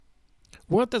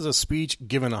What does a speech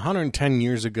given 110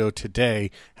 years ago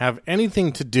today have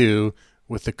anything to do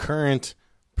with the current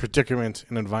predicament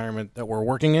and environment that we're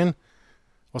working in?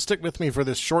 Well, stick with me for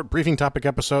this short briefing topic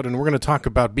episode, and we're going to talk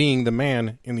about being the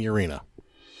man in the arena.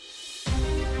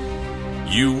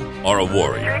 You are a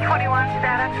warrior. 321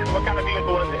 status. What kind of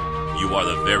vehicle is it? You are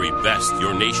the very best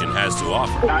your nation has to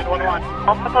offer. 911.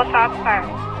 Multiple shots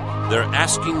fired. They're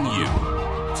asking you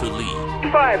to lead.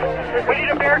 5. We need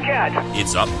a Bearcat.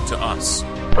 It's up to us.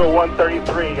 For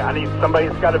 133, I need somebody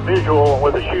that's got a visual on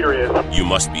where the shooter is. You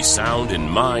must be sound in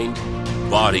mind,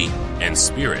 body, and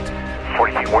spirit.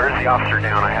 40 feet, where's the officer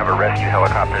down? I have a rescue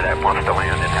helicopter that wants to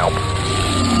land and help.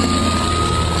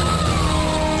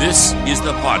 This is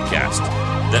the podcast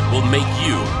that will make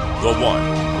you the one.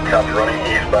 Copy, running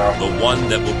eastbound. The one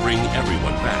that will bring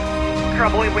everyone back.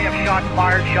 Trouble, we have shots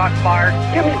fired, shots fired.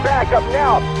 Give me backup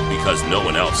now. Because no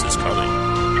one else is coming.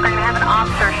 We're going to have an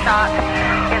officer shot.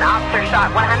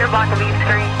 100 block of East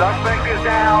Street. Suspect is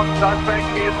down. Suspect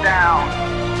is down.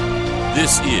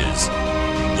 This is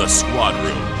the Squad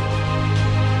Room.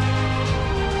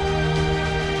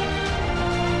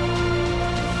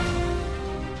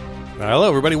 Hello,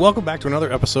 everybody. Welcome back to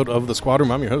another episode of The Squad Room.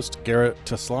 I'm your host, Garrett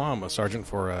Tesla. I'm a sergeant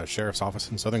for a sheriff's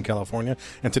office in Southern California.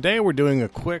 And today we're doing a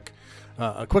quick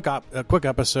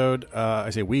episode. I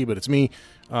say we, but it's me.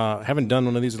 Haven't done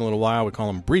one of these in a little while. We call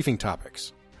them briefing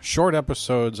topics. Short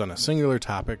episodes on a singular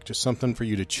topic, just something for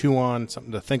you to chew on,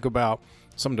 something to think about,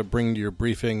 something to bring to your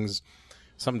briefings,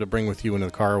 something to bring with you into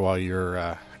the car while you're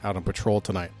out on patrol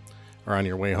tonight or on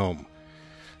your way home.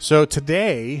 So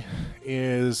today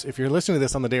is, if you're listening to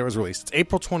this on the day it was released, it's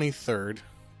April 23rd,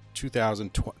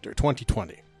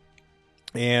 2020.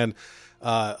 And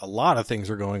a lot of things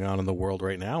are going on in the world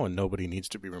right now, and nobody needs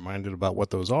to be reminded about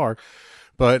what those are.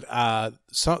 But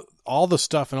all the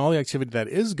stuff and all the activity that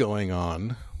is going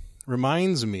on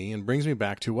reminds me and brings me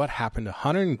back to what happened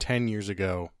 110 years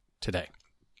ago today.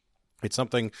 It's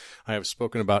something I have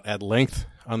spoken about at length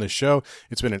on the show.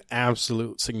 It's been an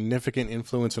absolute significant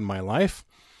influence in my life.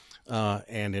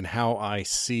 And in how I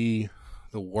see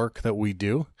the work that we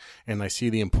do, and I see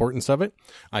the importance of it.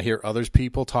 I hear other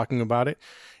people talking about it,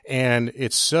 and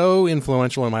it's so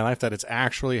influential in my life that it's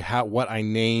actually what I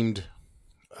named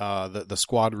the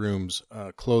Squad Room's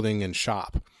clothing and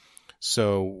shop.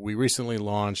 So we recently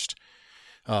launched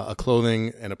a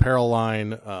clothing and apparel line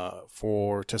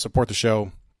to support the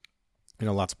show. You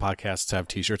know, lots of podcasts have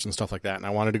T-shirts and stuff like that, and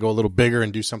I wanted to go a little bigger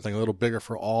and do something a little bigger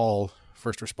for all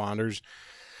first responders.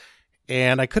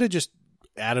 And I could have just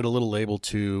added a little label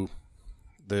to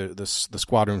the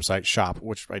Squad Room site shop,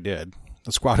 which I did,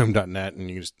 thesquadroom.net,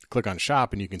 and you just click on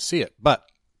shop and you can see it. But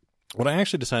what I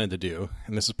actually decided to do,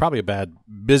 and this is probably a bad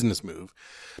business move,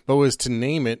 but was to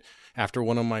name it after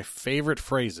one of my favorite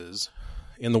phrases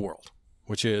in the world,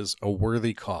 which is a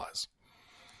worthy cause.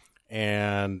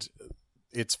 And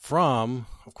it's from,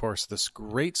 of course, this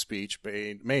great speech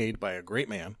made by a great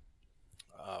man,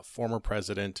 former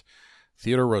President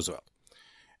Theodore Roosevelt.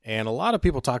 And a lot of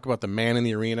people talk about the man in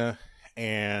the arena,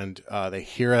 and they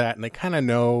hear that, and they kind of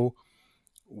know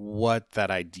what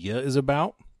that idea is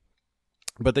about,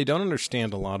 but they don't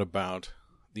understand a lot about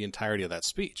the entirety of that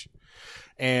speech.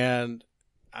 And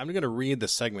I'm going to read the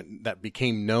segment that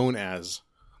became known as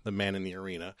the man in the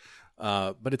arena,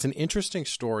 but it's an interesting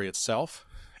story itself,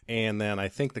 and then I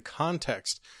think the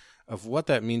context of what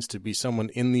that means to be someone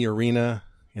in the arena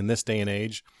in this day and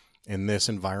age, in this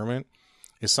environment,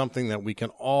 is something that we can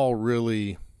all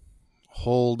really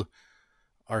hold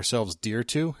ourselves dear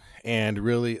to and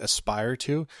really aspire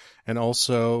to, and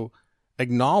also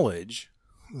acknowledge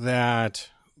that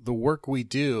the work we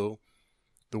do,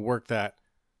 the work that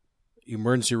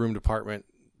emergency room department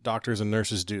doctors and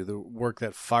nurses do, the work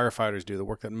that firefighters do, the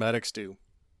work that medics do,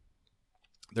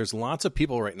 there's lots of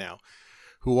people right now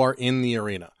who are in the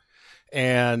arena.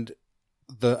 And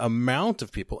the amount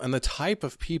of people and the type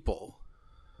of people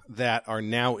that are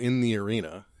now in the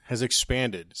arena has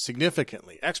expanded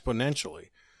significantly, exponentially,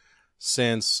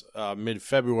 since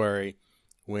mid-February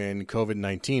when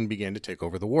COVID-19 began to take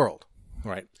over the world.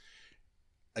 Right?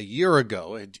 A year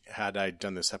ago, had I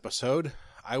done this episode,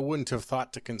 I wouldn't have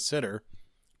thought to consider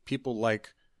people like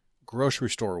grocery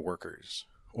store workers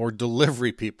or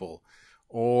delivery people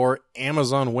or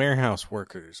Amazon warehouse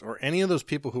workers or any of those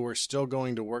people who are still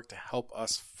going to work to help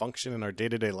us function in our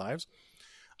day-to-day lives.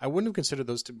 I wouldn't have considered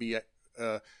those to be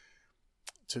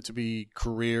to be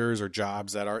careers or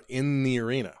jobs that are in the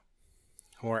arena,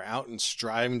 who are out and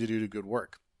striving to do good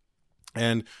work.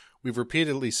 And we've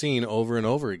repeatedly seen over and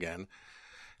over again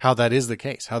how that is the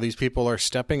case, how these people are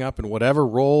stepping up in whatever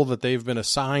role that they've been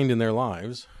assigned in their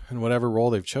lives and whatever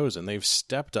role they've chosen. They've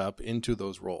stepped up into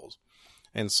those roles.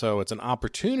 And so it's an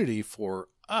opportunity for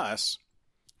us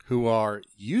who are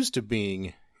used to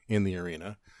being in the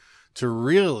arena to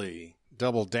really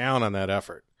double down on that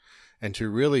effort and to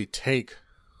really take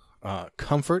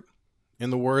comfort in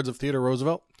the words of Theodore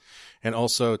Roosevelt, and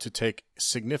also to take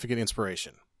significant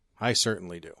inspiration. I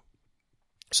certainly do.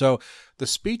 So the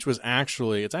speech was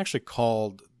it's actually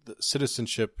called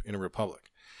Citizenship in a Republic.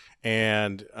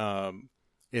 And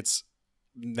it's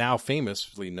now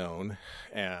famously known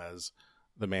as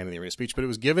the Man in the Arena speech, but it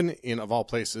was given in, of all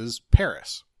places,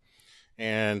 Paris.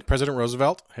 And President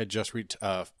Roosevelt had just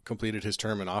completed his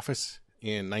term in office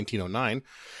in 1909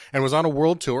 and was on a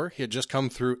world tour. He had just come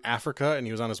through Africa and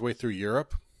he was on his way through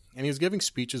Europe, and he was giving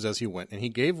speeches as he went. And he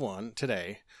gave one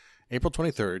today, April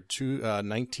 23rd,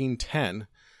 1910,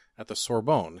 at the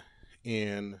Sorbonne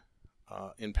in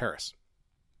Paris.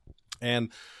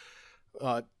 And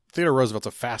Theodore Roosevelt's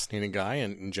a fascinating guy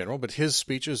in general, but his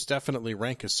speeches definitely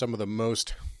rank as some of the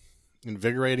most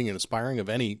invigorating and inspiring of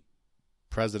any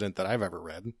president that I've ever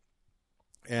read.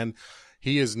 And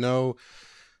he is no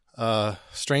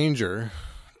stranger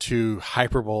to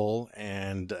hyperbole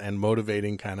and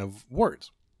motivating kind of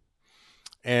words.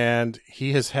 And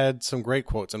he has had some great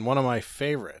quotes. And one of my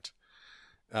favorite,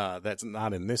 that's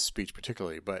not in this speech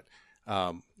particularly, but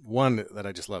one that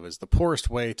I just love is, "The poorest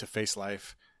way to face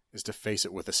life is to face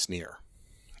it with a sneer."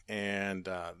 And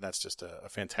that's just a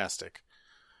fantastic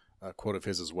quote of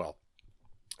his as well.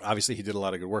 Obviously, he did a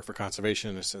lot of good work for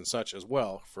conservationists and such as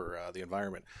well for the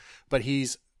environment. But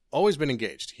he's always been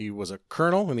engaged. He was a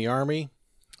colonel in the Army.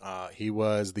 He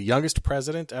was the youngest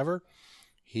president ever.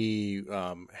 He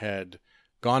had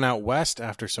gone out west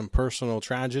after some personal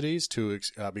tragedies to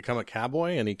become a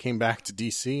cowboy, and he came back to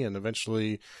D.C. and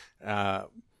eventually,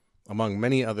 among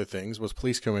many other things, was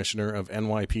police commissioner of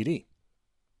NYPD.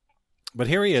 But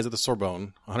here he is at the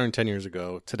Sorbonne 110 years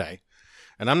ago today.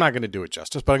 And I'm not going to do it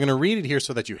justice, but I'm going to read it here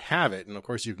so that you have it. And, of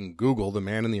course, you can Google the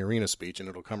Man in the Arena speech, and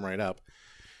it'll come right up.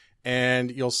 And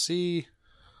you'll see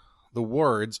the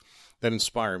words that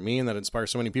inspire me and that inspire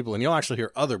so many people. And you'll actually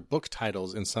hear other book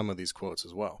titles in some of these quotes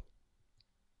as well.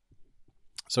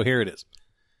 So here it is.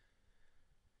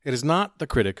 "It is not the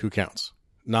critic who counts,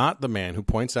 not the man who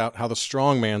points out how the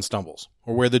strong man stumbles,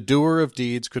 or where the doer of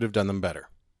deeds could have done them better.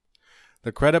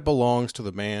 The credit belongs to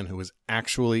the man who is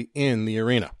actually in the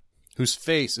arena, whose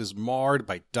face is marred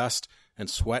by dust and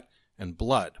sweat and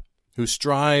blood, who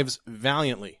strives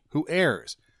valiantly, who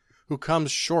errs, who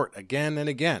comes short again and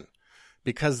again,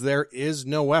 because there is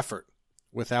no effort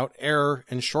without error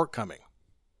and shortcoming,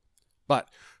 but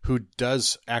who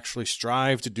does actually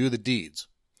strive to do the deeds,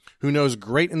 who knows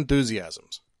great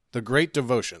enthusiasms, the great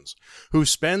devotions, who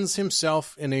spends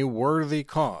himself in a worthy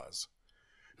cause,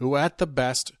 who at the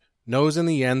best knows in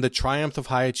the end the triumph of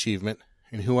high achievement,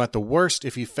 and who at the worst,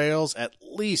 if he fails, at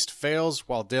least fails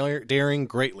while daring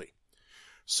greatly,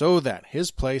 so that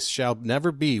his place shall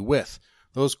never be with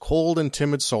those cold and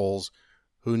timid souls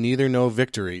who neither know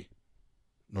victory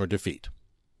nor defeat."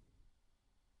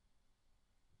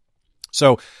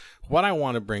 So what I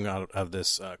want to bring out of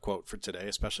this quote for today,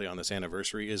 especially on this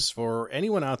anniversary, is for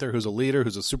anyone out there who's a leader,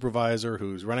 who's a supervisor,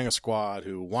 who's running a squad,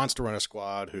 who wants to run a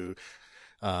squad, who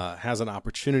has an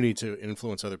opportunity to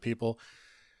influence other people.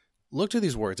 Look to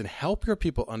these words and help your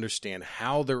people understand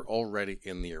how they're already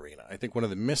in the arena. I think one of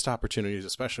the missed opportunities,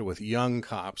 especially with young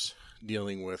cops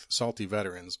dealing with salty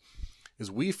veterans, is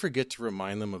we forget to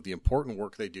remind them of the important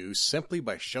work they do simply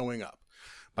by showing up.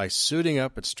 By suiting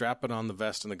up and strapping on the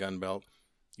vest and the gun belt,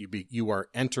 you are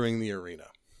entering the arena.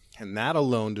 And that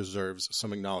alone deserves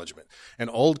some acknowledgement. And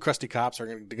old crusty cops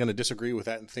are going to disagree with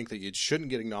that and think that you shouldn't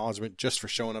get acknowledgement just for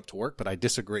showing up to work, but I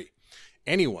disagree.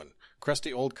 Anyone,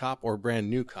 crusty old cop or brand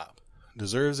new cop,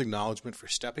 deserves acknowledgement for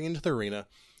stepping into the arena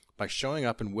by showing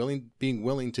up and being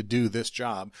willing to do this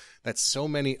job that so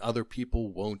many other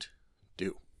people won't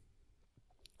do.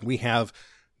 We have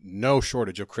no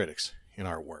shortage of critics in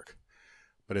our work,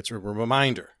 but it's a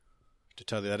reminder to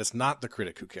tell you that it's not the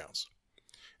critic who counts.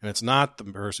 And it's not the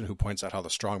person who points out how the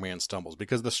strong man stumbles,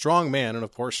 because the strong man, and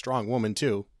of course strong woman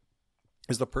too,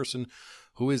 is the person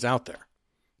who is out there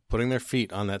putting their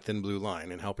feet on that thin blue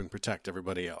line and helping protect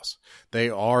everybody else. They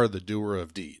are the doer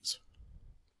of deeds.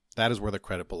 That is where the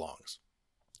credit belongs.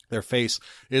 Their face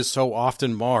is so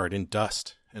often marred in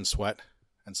dust and sweat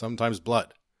and sometimes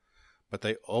blood, but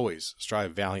they always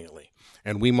strive valiantly.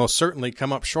 And we most certainly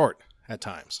come up short at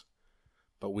times,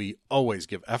 but we always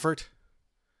give effort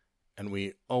and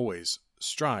we always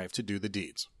strive to do the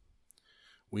deeds.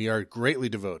 We are greatly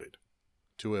devoted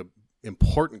to an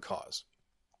important cause,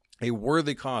 a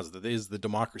worthy cause that is the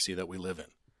democracy that we live in.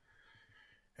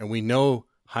 And we know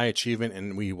high achievement,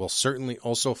 and we will certainly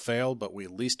also fail, but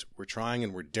at least we're trying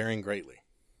and we're daring greatly.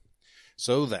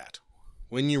 So that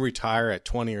when you retire at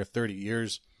 20 or 30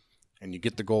 years and you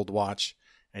get the gold watch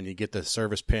and you get the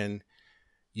service pin,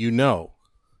 you know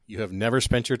you have never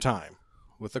spent your time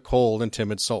with the cold and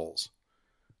timid souls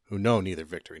who know neither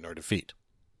victory nor defeat.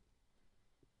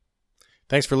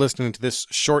 Thanks for listening to this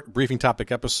short briefing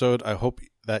topic episode. I hope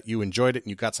that you enjoyed it and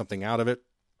you got something out of it.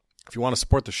 If you want to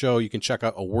support the show, you can check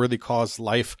out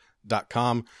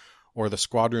aworthycauselife.com or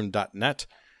thesquadroom.net.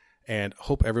 And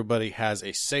hope everybody has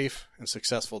a safe and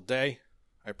successful day.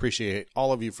 I appreciate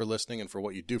all of you for listening and for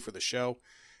what you do for the show.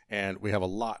 And we have a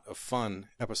lot of fun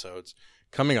episodes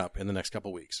coming up in the next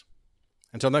couple weeks.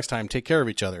 Until next time, take care of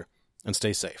each other and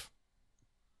stay safe.